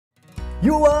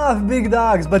You love big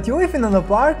dogs, but you live in an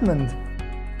apartment.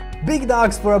 Big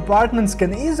dogs for apartments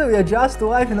can easily adjust to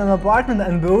life in an apartment,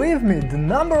 and believe me, the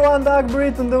 #1 dog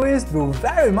breed on the list will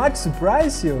very much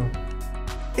surprise you.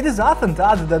 It is often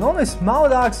thought that only small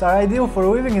dogs are ideal for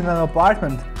living in an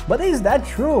apartment, but is that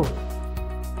true?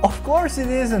 Of course it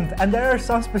isn't, and there are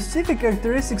some specific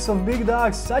characteristics of big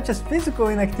dogs such as physical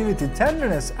inactivity,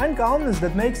 tenderness and calmness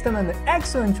that makes them an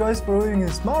excellent choice for living in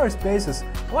smaller spaces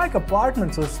like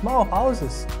apartments or small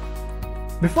houses.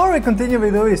 Before we continue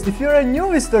with the list, if you're a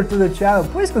new visitor to the channel,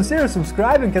 please consider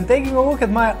subscribing and taking a look at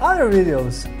my other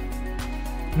videos.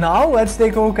 Now let's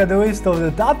take a look at the list of the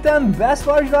top 10 best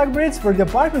large dog breeds for the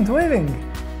apartment living.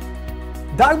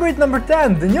 Dog breed number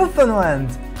 10, the Newfoundland.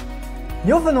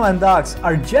 Newfoundland dogs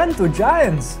are gentle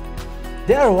giants.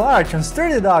 They are large and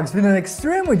sturdy dogs with an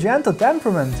extremely gentle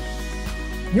temperament.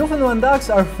 Newfoundland dogs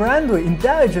are friendly,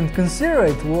 intelligent,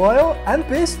 considerate, loyal and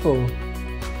peaceful.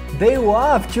 They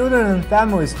love children and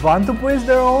families, want to please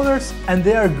their owners, and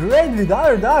they are great with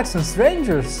other dogs and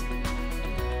strangers.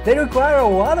 They require a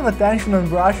lot of attention and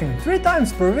brushing 3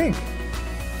 times per week.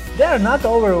 They are not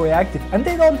overly active and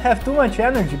they don't have too much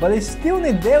energy, but they still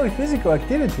need daily physical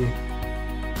activity.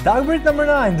 Dog breed number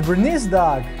 9, the Bernese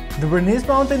Dog. The Bernese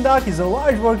Mountain Dog is a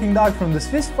large working dog from the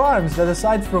Swiss farms that,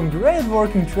 aside from great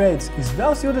working traits, is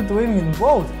well suited to living in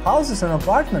both houses and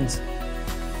apartments.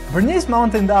 Bernese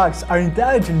Mountain Dogs are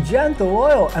intelligent, gentle,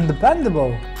 loyal and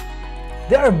dependable.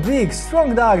 They are big,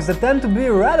 strong dogs that tend to be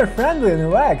rather friendly and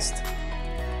relaxed.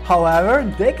 However,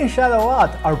 they can shed a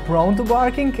lot, are prone to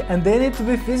barking, and they need to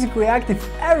be physically active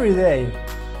every day.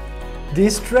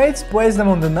 These traits place them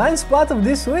on the 9th spot of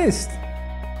this list.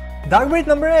 Dog breed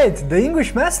number 8, the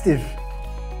English Mastiff.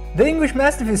 The English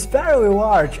Mastiff is fairly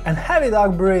large and heavy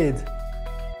dog breed.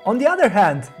 On the other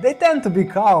hand, they tend to be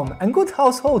calm and good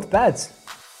household pets.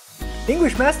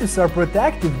 English Mastiffs are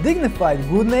protective, dignified,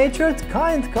 good-natured,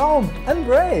 kind, calm and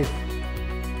brave.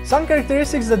 Some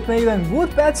characteristics that make them good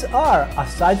pets are,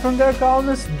 aside from their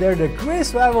calmness, their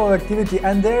decreased level of activity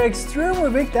and their extremely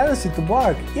weak tendency to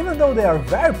bark, even though they are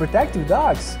very protective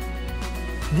dogs.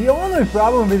 The only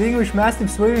problem with English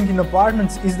Mastiffs living in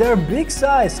apartments is their big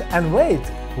size and weight.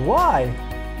 Why?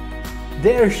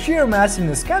 Their sheer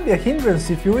massiveness can be a hindrance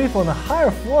if you live on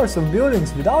higher floors of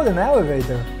buildings without an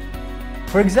elevator.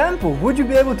 For example, would you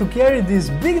be able to carry this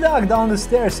big dog down the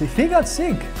stairs if he got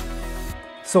sick?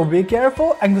 So be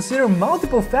careful and consider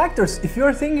multiple factors if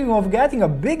you're thinking of getting a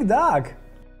big dog.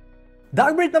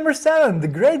 Dog breed number 7, the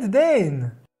Great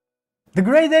Dane. The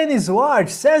Great Dane is large,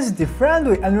 sensitive,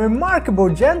 friendly and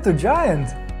remarkable gentle giant.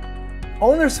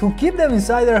 Owners who keep them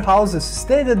inside their houses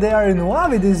state that they are in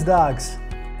love with these dogs.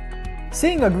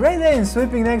 Seeing a Great Dane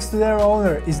sleeping next to their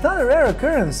owner is not a rare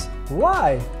occurrence.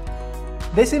 Why?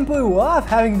 They simply love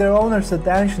having their owner's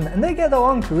attention and they get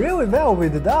along really well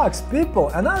with the dogs, people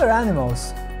and other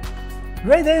animals.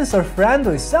 Great Danes are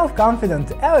friendly,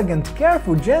 self-confident, elegant,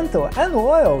 careful, gentle and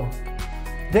loyal.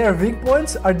 Their weak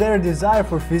points are their desire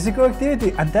for physical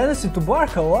activity and tendency to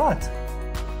bark a lot.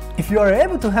 If you are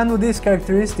able to handle these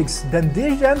characteristics, then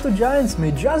these gentle giants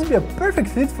may just be a perfect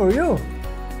fit for you.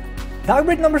 Dog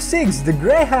breed number 6, the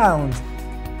Greyhound.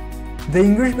 The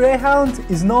English Greyhound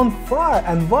is known far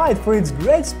and wide for its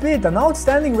great speed and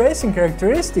outstanding racing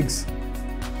characteristics.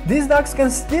 These dogs can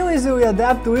still easily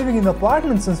adapt to living in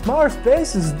apartments and smaller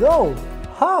spaces though.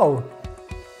 How?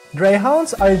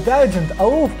 Greyhounds are intelligent,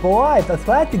 aloof, polite,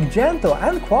 athletic, gentle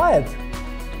and quiet.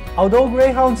 Although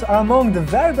Greyhounds are among the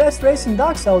very best racing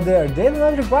dogs out there, they do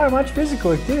not require much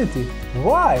physical activity.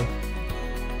 Why?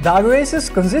 Dog races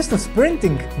consist of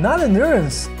sprinting, not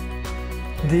endurance.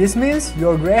 This means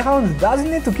your Greyhound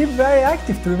doesn't need to keep very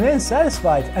active to remain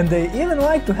satisfied, and they even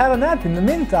like to have a nap in the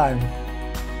meantime.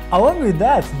 Along with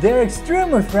that, they are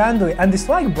extremely friendly and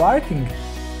dislike barking.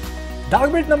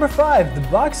 Dog breed number 5, the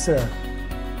Boxer.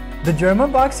 The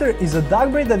German Boxer is a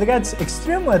dog breed that gets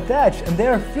extremely attached and they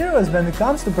are fearless when it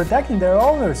comes to protecting their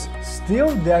owners.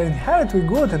 Still, they are inherently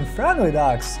good and friendly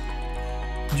dogs.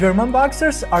 German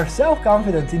Boxers are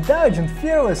self-confident, intelligent,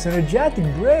 fearless, energetic,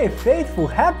 brave, faithful,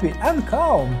 happy and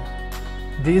calm.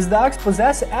 These dogs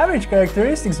possess average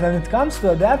characteristics when it comes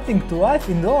to adapting to life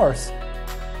indoors.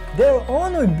 Their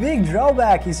only big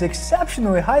drawback is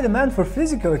exceptionally high demand for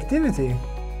physical activity.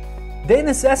 They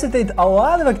necessitate a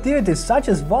lot of activities such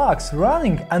as walks,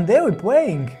 running and daily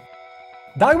playing.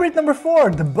 Dog breed number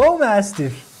 4, the Bull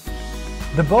Mastiff.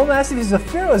 The Bull Mastiff is a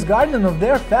fearless guardian of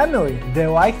their family. They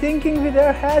like thinking with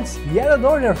their heads, yet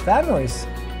adore their families.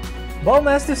 Bull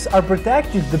Mastiffs are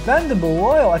protective, dependable,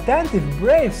 loyal, attentive,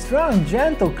 brave, strong,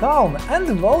 gentle, calm and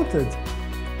devoted.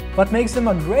 What makes them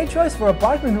a great choice for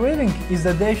apartment living is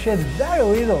that they shed very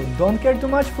little, don't care too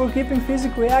much for keeping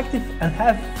physically active, and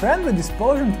have friendly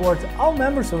disposition towards all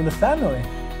members of the family.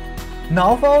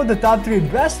 Now follow the top 3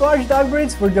 best large dog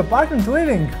breeds for the apartment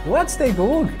living. Let's take a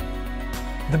look.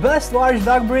 The best large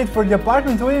dog breed for the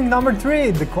apartment living number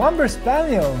 3, the Clumber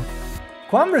Spaniel.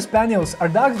 Clumber Spaniels are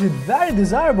dogs with very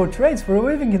desirable traits for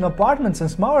living in apartments and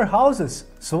smaller houses.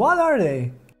 So what are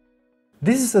they?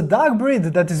 This is a dog breed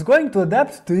that is going to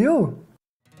adapt to you.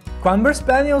 Clumber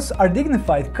Spaniels are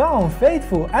dignified, calm,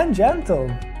 faithful and gentle.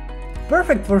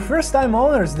 Perfect for first-time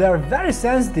owners, they are very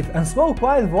sensitive and slow,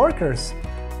 quiet workers.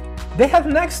 They have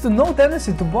next to no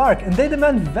tendency to bark and they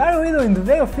demand very little in the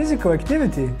way of physical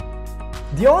activity.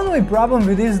 The only problem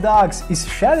with these dogs is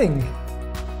shedding.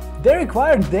 They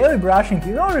require daily brushing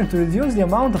in order to reduce the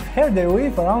amount of hair they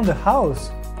leave around the house.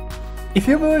 If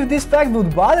you believe this fact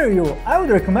would bother you, I would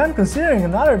recommend considering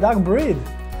another dog breed.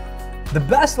 The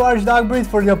best large dog breed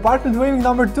for the apartment living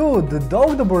number 2, the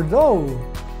Dog de Bordeaux.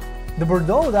 The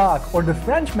Bordeaux dog, or the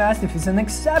French Mastiff, is an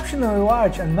exceptionally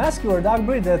large and muscular dog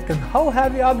breed that can haul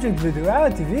heavy objects with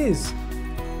relative ease.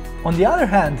 On the other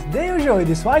hand, they usually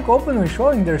dislike openly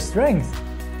showing their strength.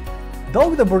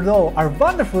 Dog de Bordeaux are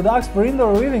wonderful dogs for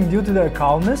indoor living due to their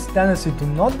calmness, tendency to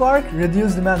not bark,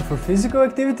 reduced demand for physical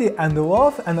activity, and the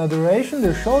love and adoration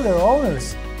they show their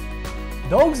owners.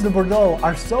 Dogs de Bordeaux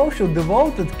are social,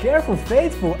 devoted, careful,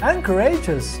 faithful, and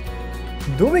courageous.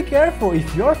 Do be careful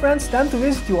if your friends tend to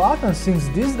visit you often, since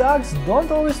these dogs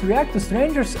don't always react to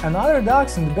strangers and other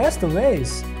dogs in the best of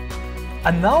ways.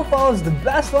 And now follows the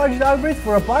best large dog breed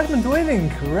for apartment living.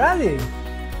 Ready?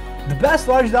 The best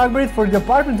large dog breed for the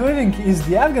apartment living is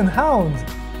the Afghan Hound.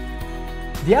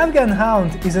 The Afghan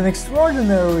Hound is an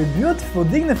extraordinarily beautiful,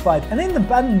 dignified and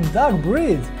independent dog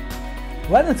breed.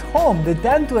 When at home, they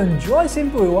tend to enjoy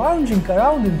simply lounging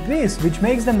around in peace, which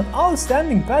makes them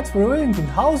outstanding pets for living in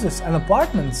houses and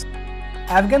apartments.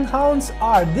 Afghan Hounds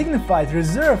are dignified,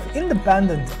 reserved,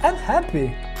 independent and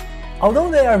happy.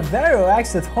 Although they are very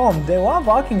relaxed at home, they love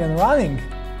walking and running.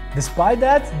 Despite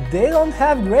that, they don't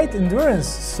have great endurance,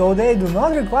 so they do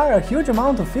not require a huge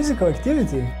amount of physical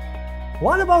activity.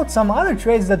 What about some other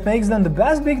traits that makes them the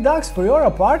best big dogs for your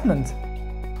apartment?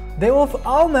 They love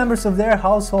all members of their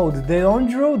household, they don't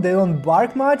drool, they don't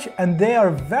bark much, and they are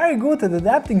very good at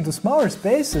adapting to smaller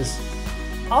spaces.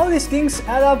 All these things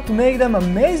add up to make them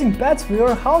amazing pets for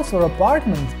your house or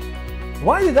apartment.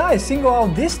 Why did I single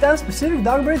out these 10 specific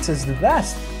dog breeds as the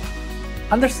best?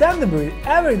 Understandably,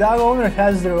 every dog owner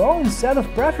has their own set of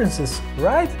preferences,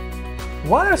 right?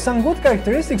 What are some good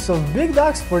characteristics of big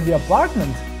dogs for the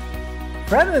apartment?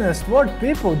 Friendliness toward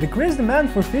people, decreased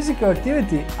demand for physical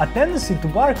activity, a tendency to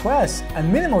bark less,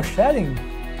 and minimal shedding.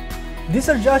 These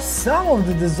are just some of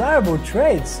the desirable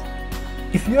traits.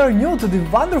 If you are new to the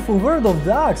wonderful world of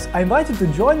dogs, I invite you to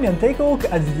join me and take a look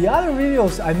at the other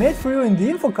videos I made for you in the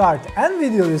info card and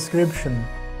video description.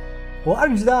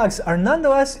 Large dogs are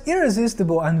nonetheless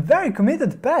irresistible and very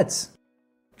committed pets.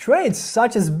 Traits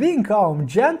such as being calm,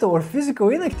 gentle or physical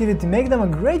inactivity make them a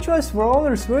great choice for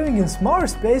owners living in smaller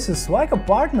spaces like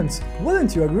apartments,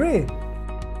 wouldn't you agree?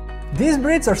 These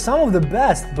breeds are some of the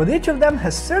best, but each of them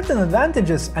has certain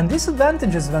advantages and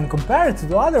disadvantages when compared to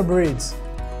the other breeds.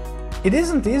 It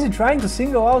isn't easy trying to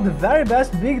single out the very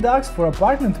best big dogs for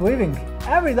apartment living.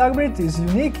 Every dog breed is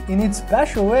unique in its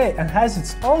special way and has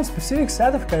its own specific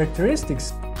set of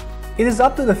characteristics. It is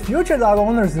up to the future dog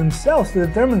owners themselves to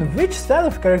determine which set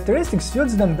of characteristics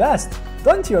suits them best.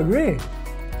 Don't you agree?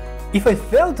 If I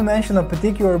failed to mention a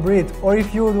particular breed, or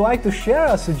if you would like to share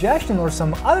a suggestion or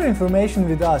some other information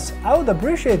with us, I would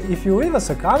appreciate if you leave us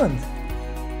a comment.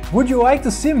 Would you like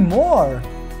to see more?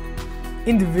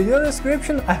 In the video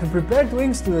description, I have prepared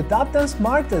links to the top 10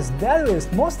 smartest,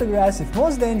 deadliest, most aggressive,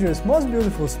 most dangerous, most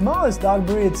beautiful, smallest dog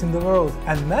breeds in the world,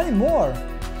 and many more.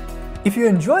 If you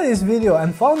enjoyed this video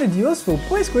and found it useful,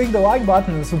 please click the like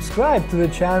button and subscribe to the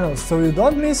channel so you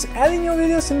don't miss any new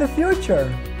videos in the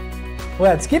future.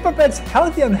 Let's keep our pets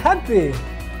healthy and happy!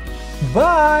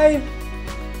 Bye!